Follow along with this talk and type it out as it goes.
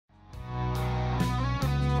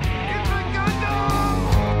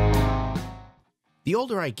The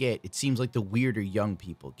older I get, it seems like the weirder young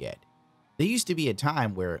people get. There used to be a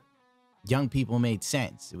time where young people made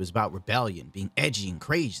sense. It was about rebellion, being edgy and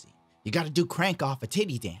crazy. You gotta do crank off a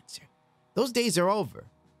titty dancer. Those days are over.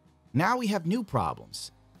 Now we have new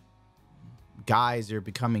problems. Guys are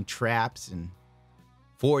becoming traps and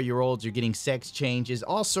 4-year-olds are getting sex changes.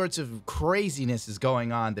 All sorts of craziness is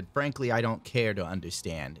going on that frankly I don't care to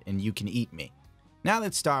understand, and you can eat me. Now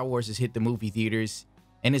that Star Wars has hit the movie theaters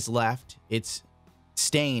and has left its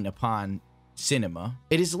stain upon cinema,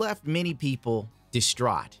 it has left many people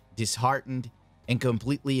distraught, disheartened, and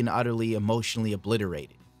completely and utterly emotionally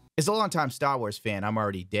obliterated. As a longtime Star Wars fan, I'm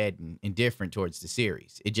already dead and indifferent towards the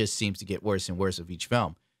series. It just seems to get worse and worse with each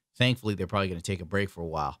film. Thankfully, they're probably going to take a break for a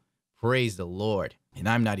while. Praise the Lord. And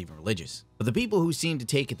I'm not even religious. But the people who seem to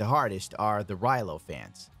take it the hardest are the Reylo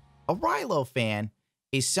fans. A Reylo fan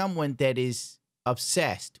is someone that is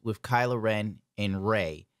obsessed with Kylo Ren and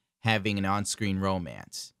Rey having an on-screen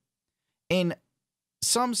romance. In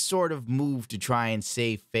some sort of move to try and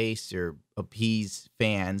save face or appease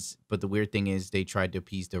fans, but the weird thing is they tried to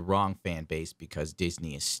appease the wrong fan base because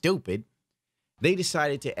Disney is stupid, they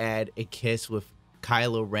decided to add a kiss with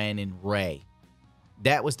Kylo Ren and Rey.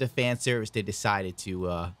 That was the fan service they decided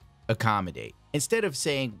to accommodate. Instead of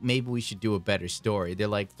saying, maybe we should do a better story, they're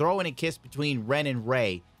like, throw in a kiss between Ren and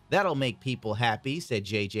Rey. That'll make people happy, said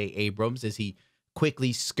J.J. Abrams as he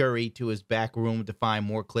quickly scurried to his back room to find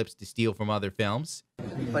more clips to steal from other films.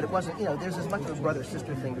 But it wasn't, you know, there's as much of a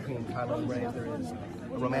brother-sister thing between Kylo and Rey as there is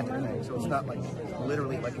a romantic thing. So it's not like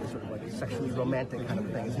literally like a sort of like sexually romantic kind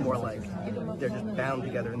of thing. It's more like they're just bound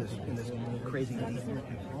together in this crazy,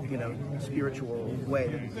 you know, spiritual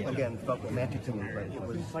way. Again, it felt romantic to me, but it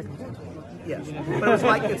was yes. But it was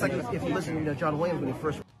like it's like if you listen to John Williams when he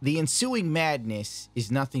first. The ensuing madness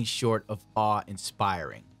is nothing short of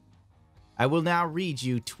awe-inspiring. I will now read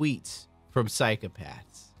you tweets from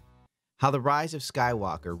psychopaths. How the rise of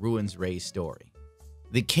Skywalker ruins Rey's story.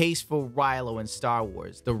 The case for Reylo in Star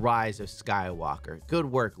Wars, the rise of Skywalker. Good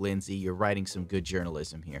work, Lindsay. You're writing some good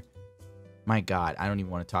journalism here. My God, I don't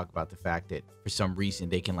even want to talk about the fact that for some reason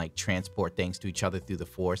they can like transport things to each other through the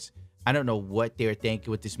Force. I don't know what they're thinking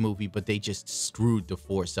with this movie, but they just screwed the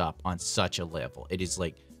Force up on such a level. It is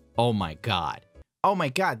like, oh my God. Oh my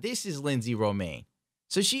God, this is Lindsay Romaine.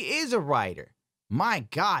 So she is a writer. My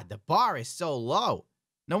God, the bar is so low.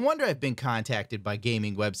 No wonder I've been contacted by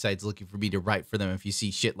gaming websites looking for me to write for them if you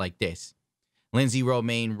see shit like this. Lindsay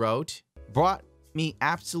Romaine wrote, brought me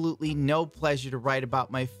absolutely no pleasure to write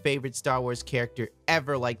about my favorite Star Wars character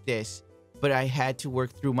ever like this, but I had to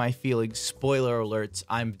work through my feelings. Spoiler alerts,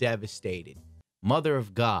 I'm devastated. Mother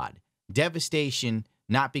of God. Devastation,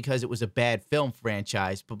 not because it was a bad film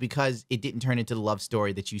franchise, but because it didn't turn into the love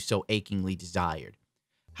story that you so achingly desired.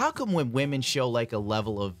 How come when women show like a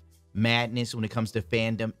level of madness when it comes to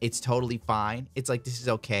fandom, it's totally fine? It's like, this is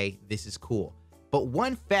okay, this is cool. But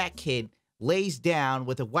one fat kid lays down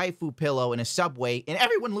with a waifu pillow in a subway and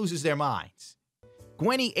everyone loses their minds.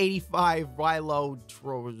 Gwenny85,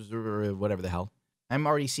 Reylo, whatever the hell. I'm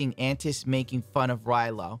already seeing Antis making fun of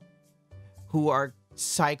Reylo, who are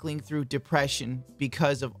cycling through depression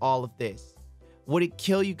because of all of this. Would it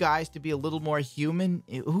kill you guys to be a little more human?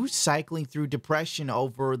 Who's cycling through depression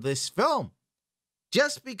over this film?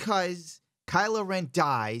 Just because Kylo Ren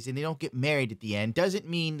dies and they don't get married at the end doesn't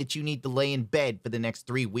mean that you need to lay in bed for the next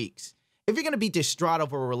 3 weeks. If you're going to be distraught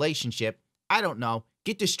over a relationship, I don't know,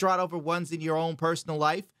 get distraught over ones in your own personal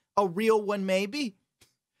life. A real one, maybe?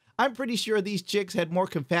 I'm pretty sure these chicks had more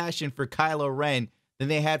compassion for Kylo Ren than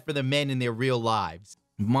they had for the men in their real lives.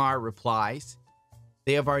 Mar replies,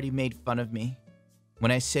 they have already made fun of me. When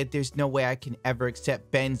I said there's no way I can ever accept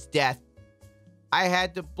Ben's death, I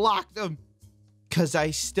had to block them because I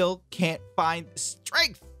still can't find the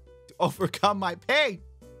strength to overcome my pain,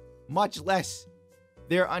 much less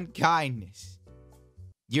their unkindness.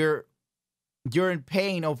 You're in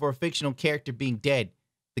pain over a fictional character being dead.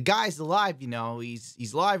 The guy's alive, you know.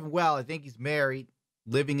 He's alive and well. I think he's married,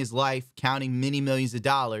 living his life, counting many millions of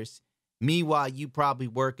dollars. Meanwhile, you probably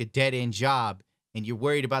work a dead-end job and you're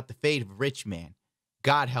worried about the fate of a rich man.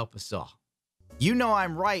 God help us all. You know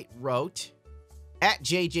I'm right, wrote, at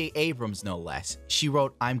J.J. Abrams no less. She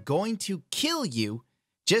wrote, I'm going to kill you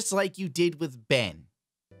just like you did with Ben.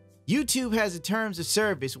 YouTube has a terms of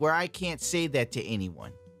service where I can't say that to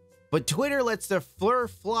anyone. But Twitter lets the fur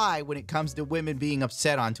fly when it comes to women being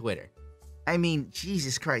upset on Twitter. I mean,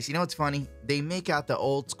 Jesus Christ, you know what's funny? They make out the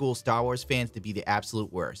old school Star Wars fans to be the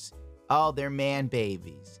absolute worst. Oh, they're man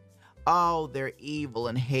babies. Oh, they're evil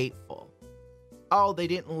and hateful. Oh, they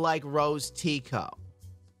didn't like Rose Tico.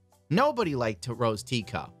 Nobody liked Rose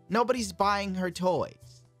Tico. Nobody's buying her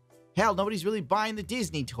toys. Hell, nobody's really buying the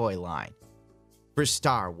Disney toy line for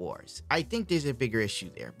Star Wars. I think there's a bigger issue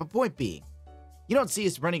there. But point being, you don't see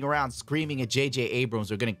us running around screaming at J.J. Abrams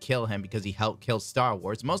we're going to kill him because he helped kill Star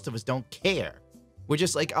Wars. Most of us don't care. We're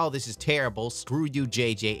just like, oh, this is terrible. Screw you,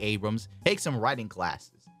 J.J. Abrams. Take some writing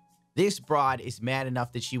classes. This broad is mad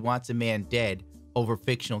enough that she wants a man dead over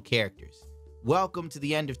fictional characters. Welcome to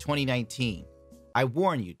the end of 2019. I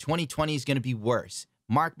warn you, 2020 is going to be worse.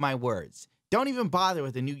 Mark my words. Don't even bother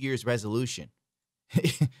with a New Year's resolution.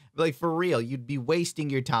 Like, for real, you'd be wasting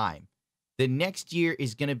your time. The next year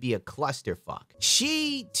is going to be a clusterfuck.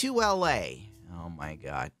 She to LA. Oh my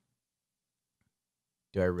God.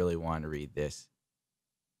 Do I really want to read this?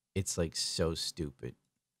 It's like so stupid.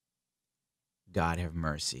 God have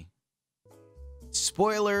mercy.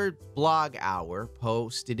 Spoiler blog hour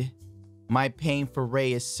posted, my pain for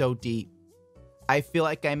Rey is so deep. I feel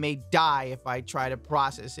like I may die if I try to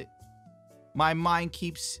process it. My mind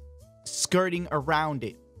keeps skirting around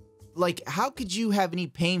it. Like, how could you have any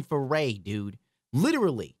pain for Rey, dude?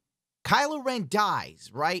 Literally. Kylo Ren dies,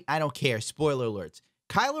 right? I don't care. Spoiler alerts.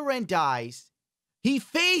 Kylo Ren dies. He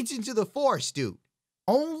fades into the Force, dude.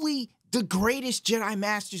 Only the greatest Jedi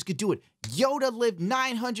Masters could do it. Yoda lived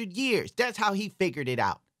 900 years. That's how he figured it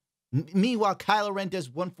out. Meanwhile, Kylo Ren does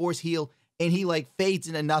one Force heal, and he, like, fades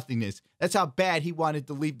into nothingness. That's how bad he wanted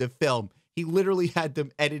to leave the film. He literally had them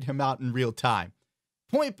edit him out in real time.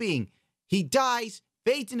 Point being, he dies,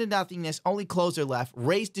 fades into nothingness, only clothes are left.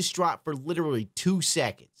 Rey's distraught for literally 2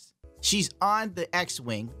 seconds. She's on the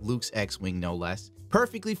X-Wing, Luke's X-Wing no less,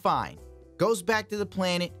 perfectly fine. Goes back to the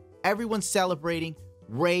planet, everyone's celebrating.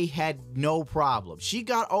 Rey had no problem. She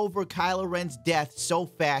got over Kylo Ren's death so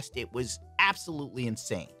fast, it was absolutely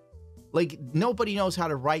insane. Like, nobody knows how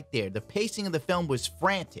to write there. The pacing of the film was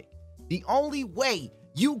frantic. The only way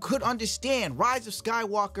you could understand Rise of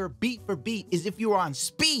Skywalker beat for beat is if you were on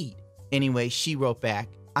speed. Anyway, she wrote back,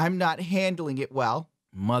 I'm not handling it well.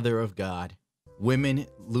 Mother of God. Women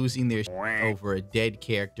losing their shit over a dead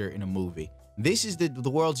character in a movie. This is the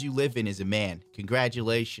world you live in as a man.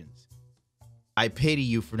 Congratulations. I pity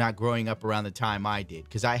you for not growing up around the time I did,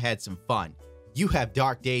 because I had some fun. You have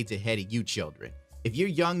dark days ahead of you children. If you're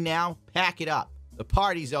young now, pack it up. The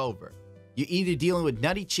party's over. You're either dealing with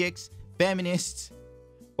nutty chicks, feminists,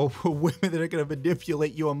 or women that are going to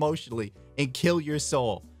manipulate you emotionally and kill your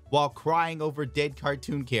soul while crying over dead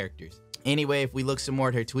cartoon characters. Anyway, if we look some more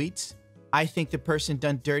at her tweets, I think the person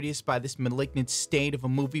done dirtiest by this malignant state of a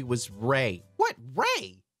movie was Rey. What,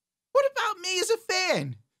 Rey? What about me as a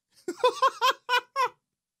fan?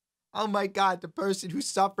 Oh my God, the person who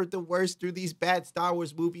suffered the worst through these bad Star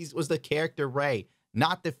Wars movies was the character Rey,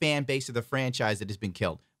 not the fan base of the franchise that has been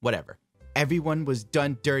killed. Whatever. Everyone was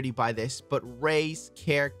done dirty by this, but Rey's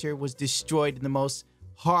character was destroyed in the most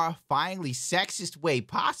horrifyingly sexist way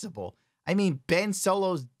possible. I mean, Ben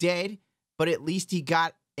Solo's dead, but at least he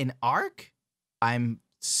got an arc? I'm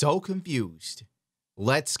so confused.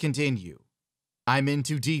 Let's continue. I'm in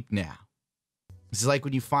too deep now. This is like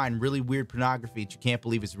when you find really weird pornography that you can't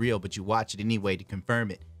believe is real, but you watch it anyway to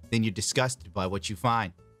confirm it. Then you're disgusted by what you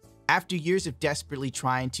find. After years of desperately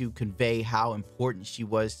trying to convey how important she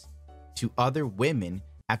was to other women,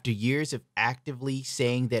 after years of actively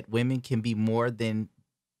saying that women can be more than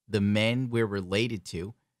the men we're related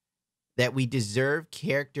to, that we deserve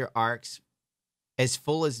character arcs as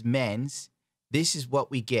full as men's, this is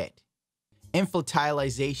what we get.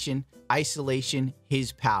 Infantilization, isolation,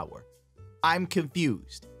 his power. I'm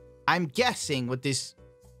confused. I'm guessing what this,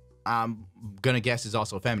 I'm gonna guess is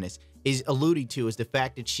also a feminist, is alluding to is the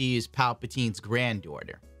fact that she is Palpatine's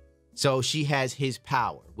granddaughter. So she has his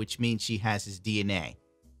power, which means she has his DNA,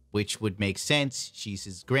 which would make sense. She's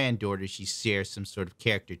his granddaughter. She shares some sort of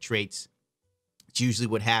character traits. It's usually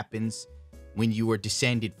what happens when you are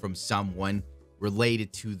descended from someone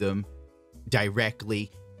related to them directly,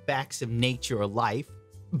 facts of nature or life.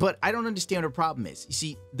 But I don't understand what her problem is. You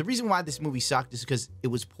see, the reason why this movie sucked is because it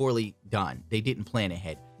was poorly done. They didn't plan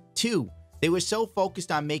ahead. 2, they were so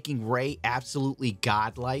focused on making Rey absolutely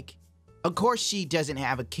godlike. Of course she doesn't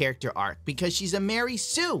have a character arc because she's a Mary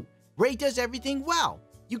Sue. Rey does everything well.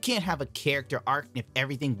 You can't have a character arc if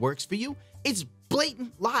everything works for you. It's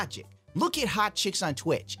blatant logic. Look at hot chicks on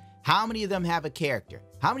Twitch. How many of them have a character?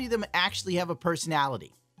 How many of them actually have a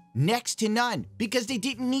personality? Next to none, because they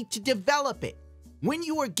didn't need to develop it. When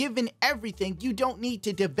you are given everything, you don't need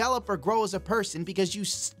to develop or grow as a person because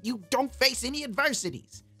you don't face any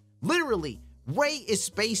adversities. Literally, Rey is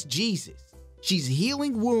Space Jesus. She's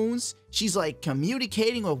healing wounds. She's like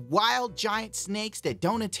communicating with wild giant snakes that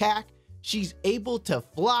don't attack. She's able to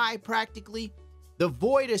fly practically. The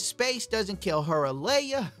void of space doesn't kill her or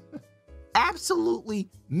Leia. Absolutely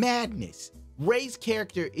madness. Rey's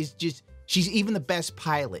character is just, she's even the best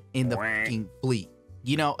pilot in the fucking fleet.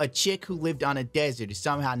 You know, a chick who lived on a desert is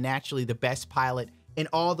somehow naturally the best pilot in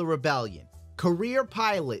all the rebellion. Career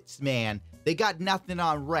pilots, man, they got nothing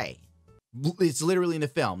on Rey. It's literally in the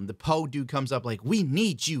film. The Poe dude comes up like, we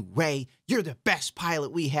need you, Rey. You're the best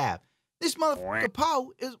pilot we have. This motherfucker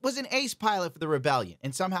Poe was an ace pilot for the rebellion.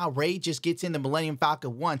 And somehow Rey just gets in the Millennium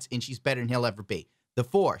Falcon once and she's better than he'll ever be. The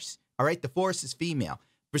Force, all right? The Force is female.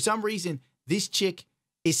 For some reason, this chick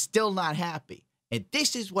is still not happy. And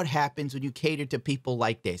this is what happens when you cater to people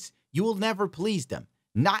like this. You will never please them.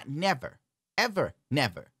 Not never. Ever,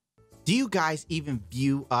 never. Do you guys even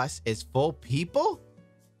view us as full people?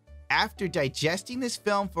 After digesting this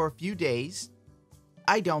film for a few days,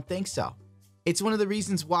 I don't think so. It's one of the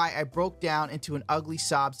reasons why I broke down into an ugly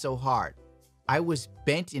sob so hard. I was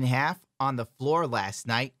bent in half on the floor last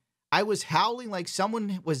night. I was howling like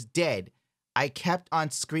someone was dead. I kept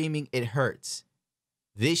on screaming, it hurts.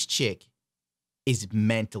 This chick is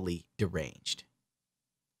mentally deranged.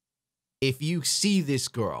 If you see this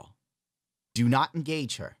girl, do not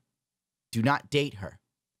engage her. Do not date her.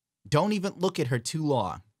 Don't even look at her too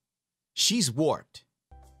long. She's warped.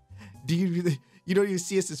 You don't even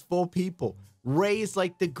see us as full people. Rey is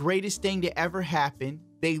like the greatest thing to ever happen.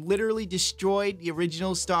 They literally destroyed the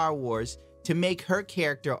original Star Wars to make her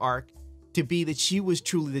character arc to be that she was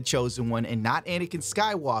truly the chosen one and not Anakin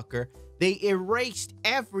Skywalker. They erased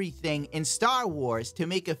everything in Star Wars to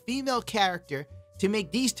make a female character to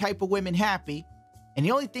make these type of women happy. And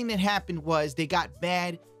the only thing that happened was they got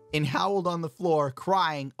mad and howled on the floor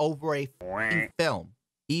crying over a film.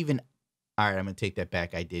 All right, I'm going to take that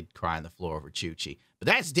back. I did cry on the floor over Chuchi. But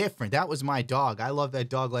that's different. That was my dog. I love that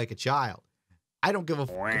dog like a child. I don't give a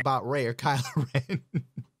fuck about Rey or Kylo Ren.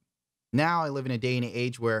 Now I live in a day and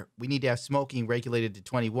age where we need to have smoking regulated to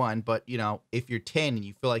 21. But, you know, if you're 10 and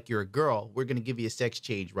you feel like you're a girl, we're going to give you a sex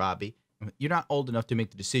change, Robbie. You're not old enough to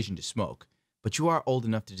make the decision to smoke. But you are old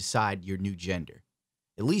enough to decide your new gender.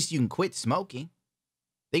 At least you can quit smoking.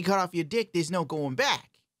 They cut off your dick, there's no going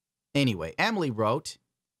back. Anyway, Emily wrote,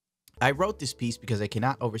 I wrote this piece because I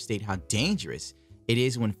cannot overstate how dangerous it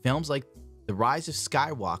is when films like The Rise of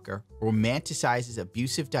Skywalker romanticizes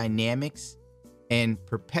abusive dynamics and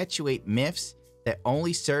perpetuate myths that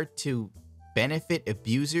only serve to benefit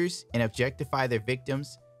abusers and objectify their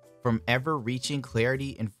victims from ever reaching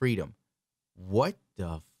clarity and freedom. What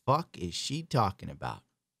the fuck is she talking about?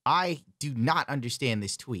 I do not understand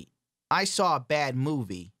this tweet. I saw a bad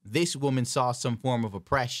movie. This woman saw some form of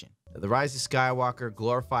oppression. The Rise of Skywalker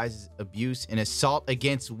glorifies abuse and assault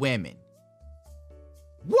against women.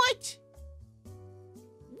 What?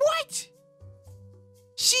 What?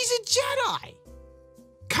 She's a Jedi.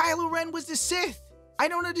 Kylo Ren was the Sith. I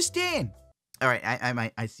don't understand. All right,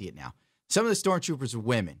 I see it now. Some of the stormtroopers were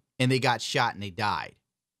women, and they got shot and they died.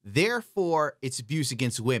 Therefore, it's abuse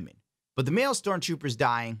against women. But the male stormtroopers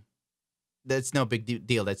dying, that's no big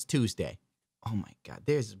deal. That's Tuesday. Oh my God,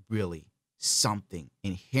 there's really something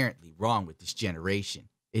inherently wrong with this generation.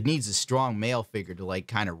 It needs a strong male figure to like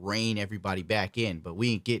kind of rein everybody back in, but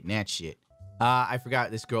we ain't getting that shit. I forgot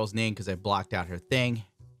this girl's name because I blocked out her thing.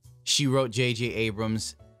 She wrote J.J.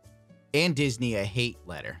 Abrams and Disney a hate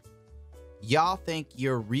letter. Y'all think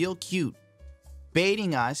you're real cute,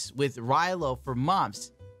 baiting us with Reylo for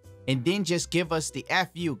months, and then just give us the F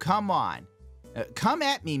you. Come on. Come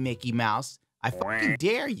at me, Mickey Mouse. I fucking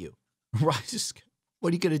dare you. What are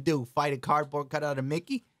you gonna do? Fight a cardboard cutout of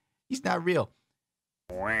Mickey? He's not real.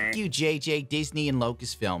 Fuck you, JJ, Disney, and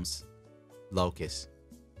Lucasfilms. Locus.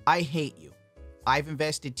 I hate you. I've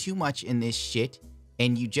invested too much in this shit,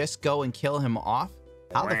 and you just go and kill him off?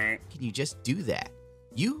 How the fuck can you just do that?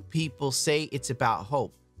 You people say it's about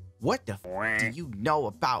hope. What the fuck do you know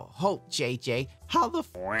about hope, JJ? How the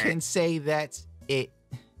fuck can say that's it?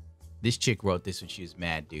 This chick wrote this when she was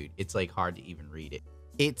mad, dude. It's like hard to even read it.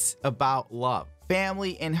 It's about love,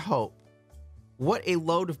 family, and hope. What a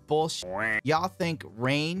load of bullshit. Y'all think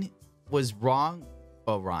Rain was wrong?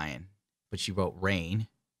 Oh, Ryan. But she wrote Rain.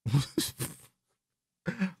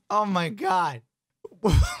 Oh my God.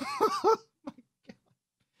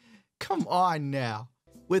 Come on now.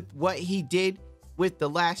 With what he did with The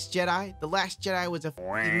Last Jedi. The Last Jedi was a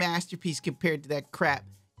masterpiece compared to that crap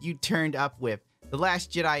you turned up with. The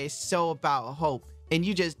Last Jedi is so about hope, and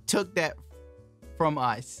you just took that from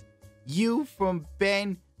us. You from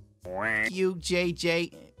Ben, you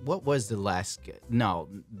JJ. What was the last? No,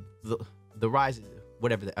 the Rise,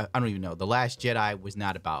 whatever. I don't even know. The Last Jedi was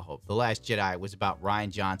not about hope. The Last Jedi was about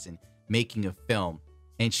Rian Johnson making a film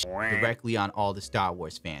and directly on all the Star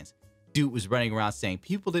Wars fans. Dude was running around saying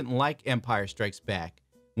people didn't like Empire Strikes Back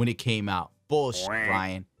when it came out. Bullshit,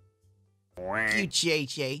 Brian. You,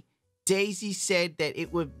 JJ. Daisy said that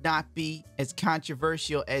it would not be as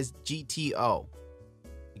controversial as GTO,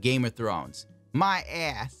 Game of Thrones. My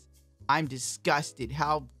ass. I'm disgusted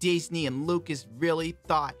how Disney and Lucas really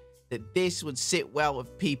thought that this would sit well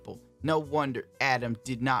with people. No wonder Adam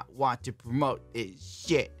did not want to promote this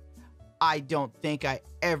shit. I don't think I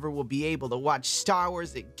ever will be able to watch Star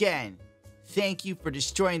Wars again. Thank you for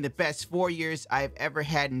destroying the best 4 years I've ever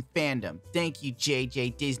had in fandom. Thank you,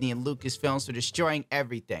 JJ, Disney, and Lucasfilms for destroying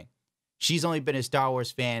everything. She's only been a Star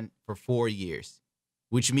Wars fan for 4 years,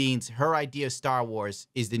 which means her idea of Star Wars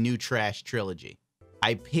is the new trash trilogy.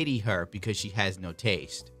 I pity her because she has no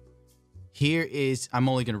taste. Here is, I'm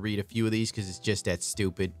only going to read a few of these because it's just that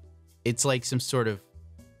stupid. It's like some sort of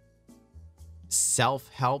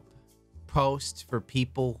self-help post for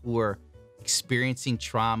people who are experiencing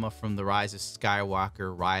trauma from the rise of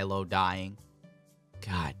Skywalker, Reylo dying.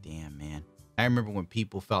 God damn, man. I remember when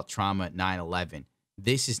people felt trauma at 9/11.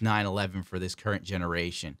 This is 9/11 for this current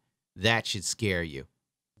generation. That should scare you.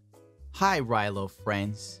 Hi, Reylo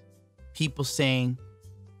friends. People saying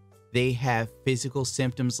they have physical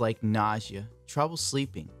symptoms like nausea, trouble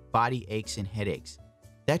sleeping, body aches, and headaches.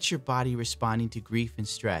 That's your body responding to grief and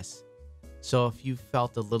stress. So if you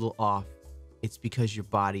felt a little off, it's because your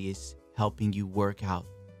body is helping you work out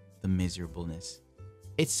the miserableness.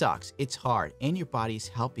 It sucks, it's hard, and your body is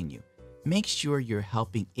helping you. Make sure you're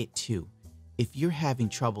helping it too. If you're having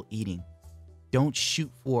trouble eating, don't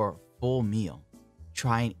shoot for a full meal.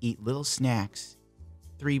 Try and eat little snacks,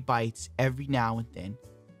 3 bites every now and then,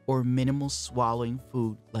 or minimal swallowing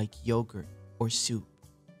food like yogurt or soup.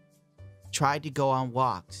 Try to go on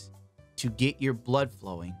walks to get your blood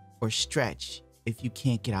flowing, or stretch if you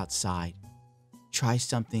can't get outside. Try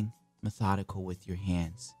something methodical with your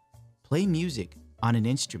hands. Play music on an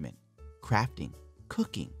instrument, crafting,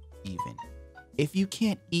 cooking even. If you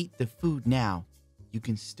can't eat the food now, you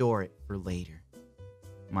can store it for later.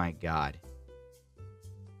 My God.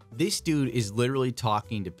 This dude is literally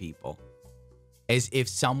talking to people as if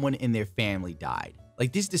someone in their family died.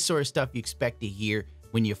 Like, this is the sort of stuff you expect to hear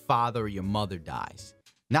when your father or your mother dies.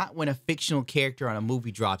 Not when a fictional character on a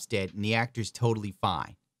movie drops dead and the actor's totally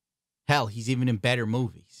fine. Hell, he's even in better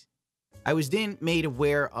movies. I was then made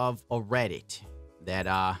aware of a Reddit that,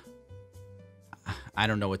 I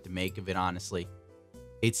don't know what to make of it, honestly.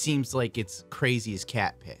 It seems like it's crazy as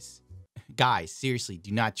cat piss. Guys, seriously,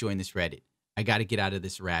 do not join this Reddit. I gotta get out of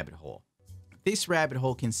this rabbit hole. This rabbit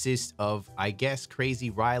hole consists of, I guess,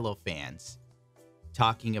 crazy Reylo fans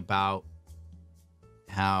talking about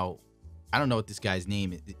how, I don't know what this guy's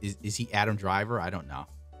name is. Is he Adam Driver? I don't know.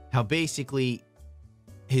 How basically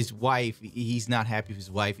his wife, he's not happy with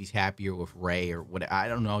his wife. He's happier with Rey or what. I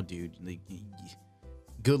don't know, dude. Like,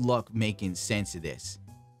 good luck making sense of this.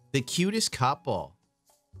 The cutest couple.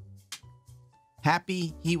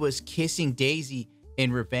 Happy he was kissing Daisy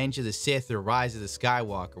in Revenge of the Sith or Rise of the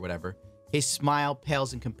Skywalker, whatever. His smile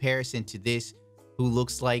pales in comparison to this who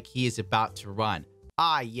looks like he is about to run.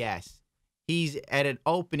 Ah, yes. He's at an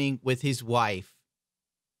opening with his wife.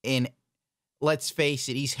 And let's face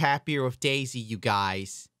it, he's happier with Daisy, you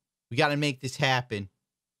guys. We gotta make this happen.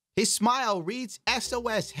 His smile reads,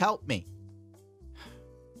 SOS, help me.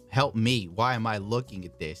 Help me? Why am I looking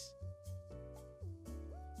at this?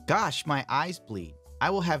 Gosh, my eyes bleed. I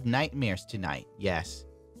will have nightmares tonight. Yes,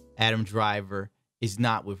 Adam Driver is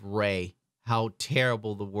not with Rey. How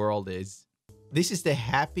terrible the world is. This is the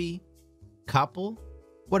happy couple?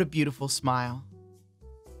 What a beautiful smile.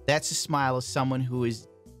 That's a smile of someone who is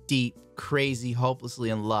deep, crazy, hopelessly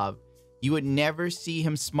in love. You would never see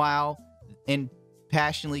him smile and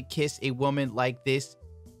passionately kiss a woman like this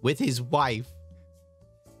with his wife.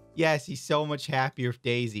 Yes, he's so much happier with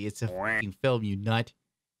Daisy. It's a fucking film, you nut.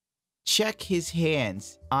 Check his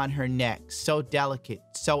hands on her neck. So delicate,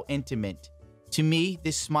 so intimate. To me,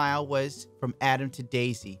 this smile was from Adam to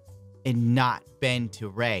Daisy and not Ben to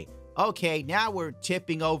Rey. Okay, now we're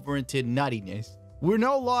tipping over into nuttiness. We're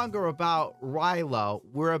no longer about Reylo.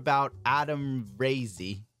 We're about Adam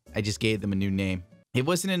Razy. I just gave them a new name. It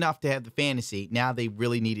wasn't enough to have the fantasy. Now they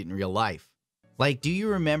really need it in real life. Like, do you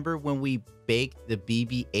remember when we baked the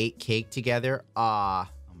BB-8 cake together? Oh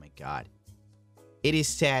my God. It is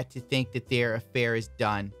sad to think that their affair is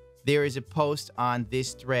done. There is a post on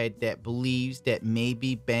this thread that believes that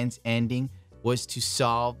maybe Ben's ending was to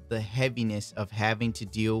solve the heaviness of having to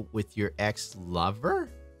deal with your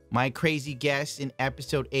ex-lover? My crazy guess in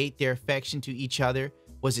episode 8, their affection to each other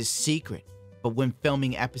was a secret. But when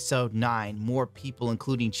filming episode 9, more people,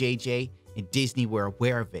 including JJ and Disney, were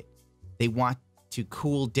aware of it. They want to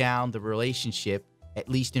cool down the relationship at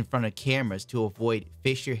least in front of cameras, to avoid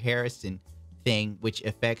Fisher-Harrison thing which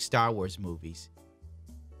affects Star Wars movies.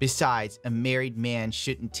 Besides, a married man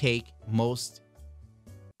shouldn't take most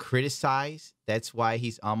criticize. That's why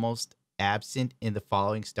he's almost absent in the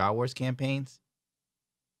following Star Wars campaigns.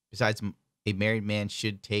 Besides, a married man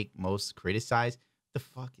should take most criticize. The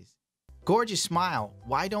fuck is... Gorgeous smile.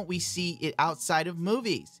 Why don't we see it outside of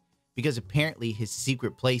movies? Because apparently his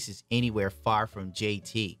secret place is anywhere far from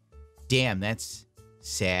JT. Damn, that's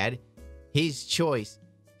sad. His choice.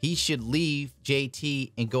 He should leave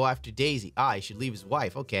JT and go after Daisy. Ah, he should leave his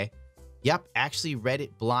wife. Okay. Yep, actually read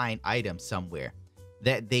it blind item somewhere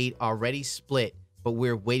that they'd already split, but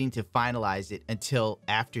we're waiting to finalize it until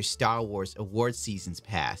after Star Wars award season's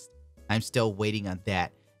passed. I'm still waiting on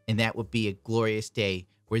that, and that would be a glorious day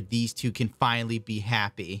where these two can finally be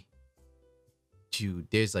happy. Dude,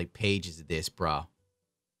 there's like pages of this, bro.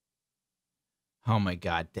 Oh my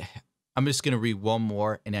god. I'm just gonna read one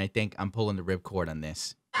more, and I think I'm pulling the ripcord on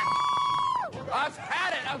this. I've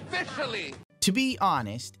had it officially! To be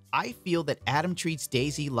honest, I feel that Adam treats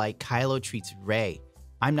Daisy like Kylo treats Rey.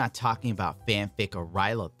 I'm not talking about fanfic or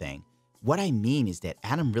Reylo thing. What I mean is that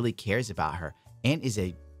Adam really cares about her and is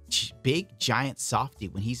a big giant softie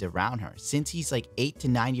when he's around her. Since he's like 8 to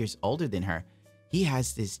 9 years older than her, he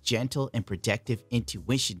has this gentle and protective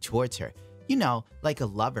intuition towards her. You know, like a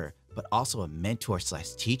lover, but also a mentor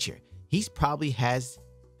 / teacher. He's probably has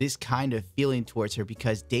this kind of feeling towards her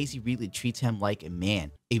because Daisy really treats him like a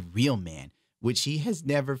man, a real man, which he has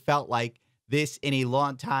never felt like this in a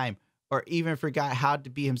long time, or even forgot how to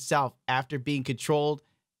be himself after being controlled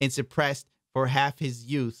and suppressed for half his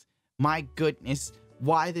youth. My goodness,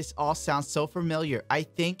 why this all sounds so familiar. I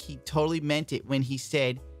think he totally meant it when he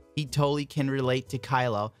said he totally can relate to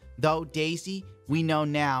Kylo. Though Daisy, we know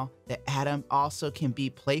now that Adam also can be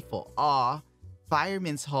playful. Aw,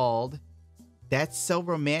 fireman's hold. That's so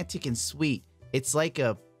romantic and sweet. It's like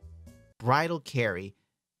a bridal carry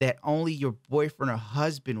that only your boyfriend or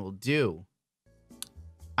husband will do.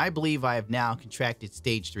 I believe I have now contracted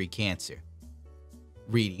stage 3 cancer.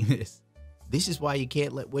 Reading this. This is why you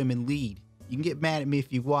can't let women lead. You can get mad at me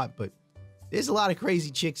if you want, but there's a lot of crazy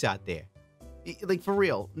chicks out there. Like, for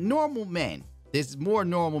real, normal men. There's more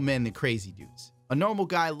normal men than crazy dudes. A normal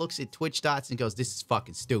guy looks at Twitch dots and goes, this is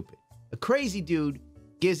fucking stupid. A crazy dude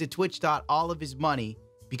gives a Twitch dot all of his money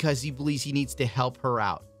because he believes he needs to help her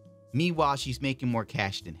out. Meanwhile, she's making more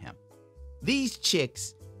cash than him. These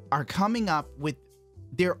chicks are coming up with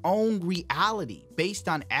their own reality based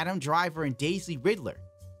on Adam Driver and Daisy Ridley.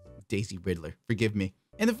 Daisy Ridley, forgive me.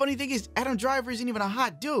 And the funny thing is, Adam Driver isn't even a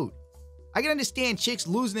hot dude. I can understand chicks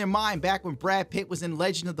losing their mind back when Brad Pitt was in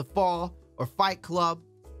Legend of the Fall or Fight Club.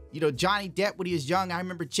 You know, Johnny Depp when he was young, I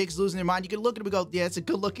remember chicks losing their mind. You could look at him and go, yeah, it's a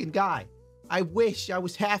good-looking guy. I wish I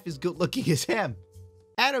was half as good-looking as him.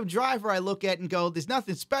 Adam Driver I look at and go, there's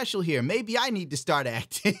nothing special here. Maybe I need to start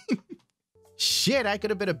acting. Shit, I could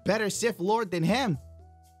have been a better Sith Lord than him.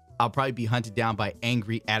 I'll probably be hunted down by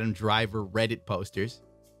angry Adam Driver Reddit posters.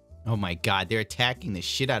 Oh my god, they're attacking the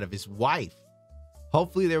shit out of his wife.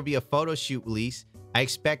 Hopefully there will be a photo shoot release. I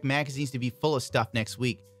expect magazines to be full of stuff next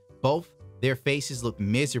week. Both their faces look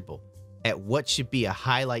miserable at what should be a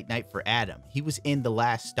highlight night for Adam. He was in the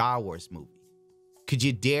last Star Wars movie. Could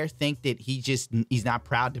you dare think that he's not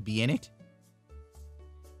proud to be in it?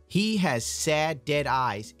 He has sad, dead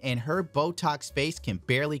eyes, and her Botox face can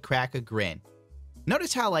barely crack a grin.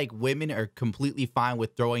 Notice how, like, women are completely fine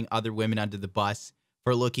with throwing other women under the bus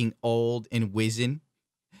for looking old and wizened.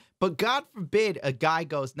 But God forbid a guy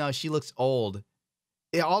goes, no, she looks old.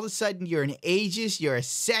 And all of a sudden, you're an ageist, you're a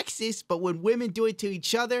sexist, but when women do it to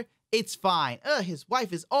each other, it's fine. His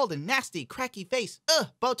wife is old and nasty, cracky face.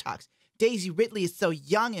 Botox. Daisy Ridley is so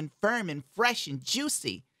young and firm and fresh and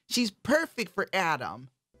juicy. She's perfect for Adam.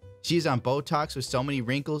 She's on Botox with so many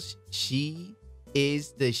wrinkles. She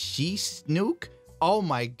is the she-snook. Oh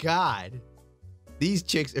my god. These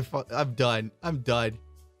chicks are I'm done. I'm done.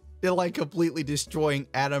 They're like completely destroying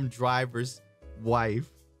Adam Driver's wife.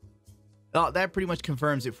 Oh, that pretty much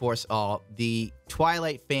confirms it for us all. The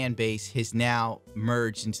Twilight fan base has now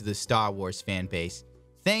merged into the Star Wars fan base.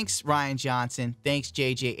 Thanks, Rian Johnson. Thanks,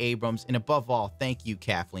 J.J. Abrams. And above all, thank you,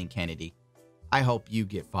 Kathleen Kennedy. I hope you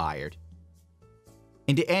get fired.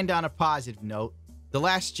 And to end on a positive note, The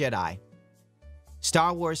Last Jedi.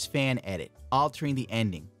 Star Wars fan edit, altering the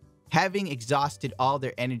ending. Having exhausted all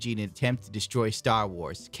their energy in an attempt to destroy Star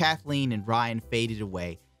Wars, Kathleen and Ryan faded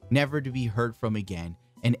away, never to be heard from again,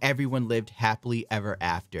 and everyone lived happily ever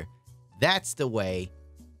after. That's the way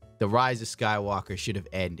The Rise of Skywalker should have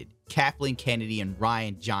ended. Kathleen Kennedy and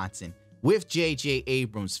Rian Johnson, with J.J.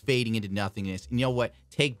 Abrams fading into nothingness. And you know what?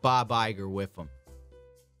 Take Bob Iger with him.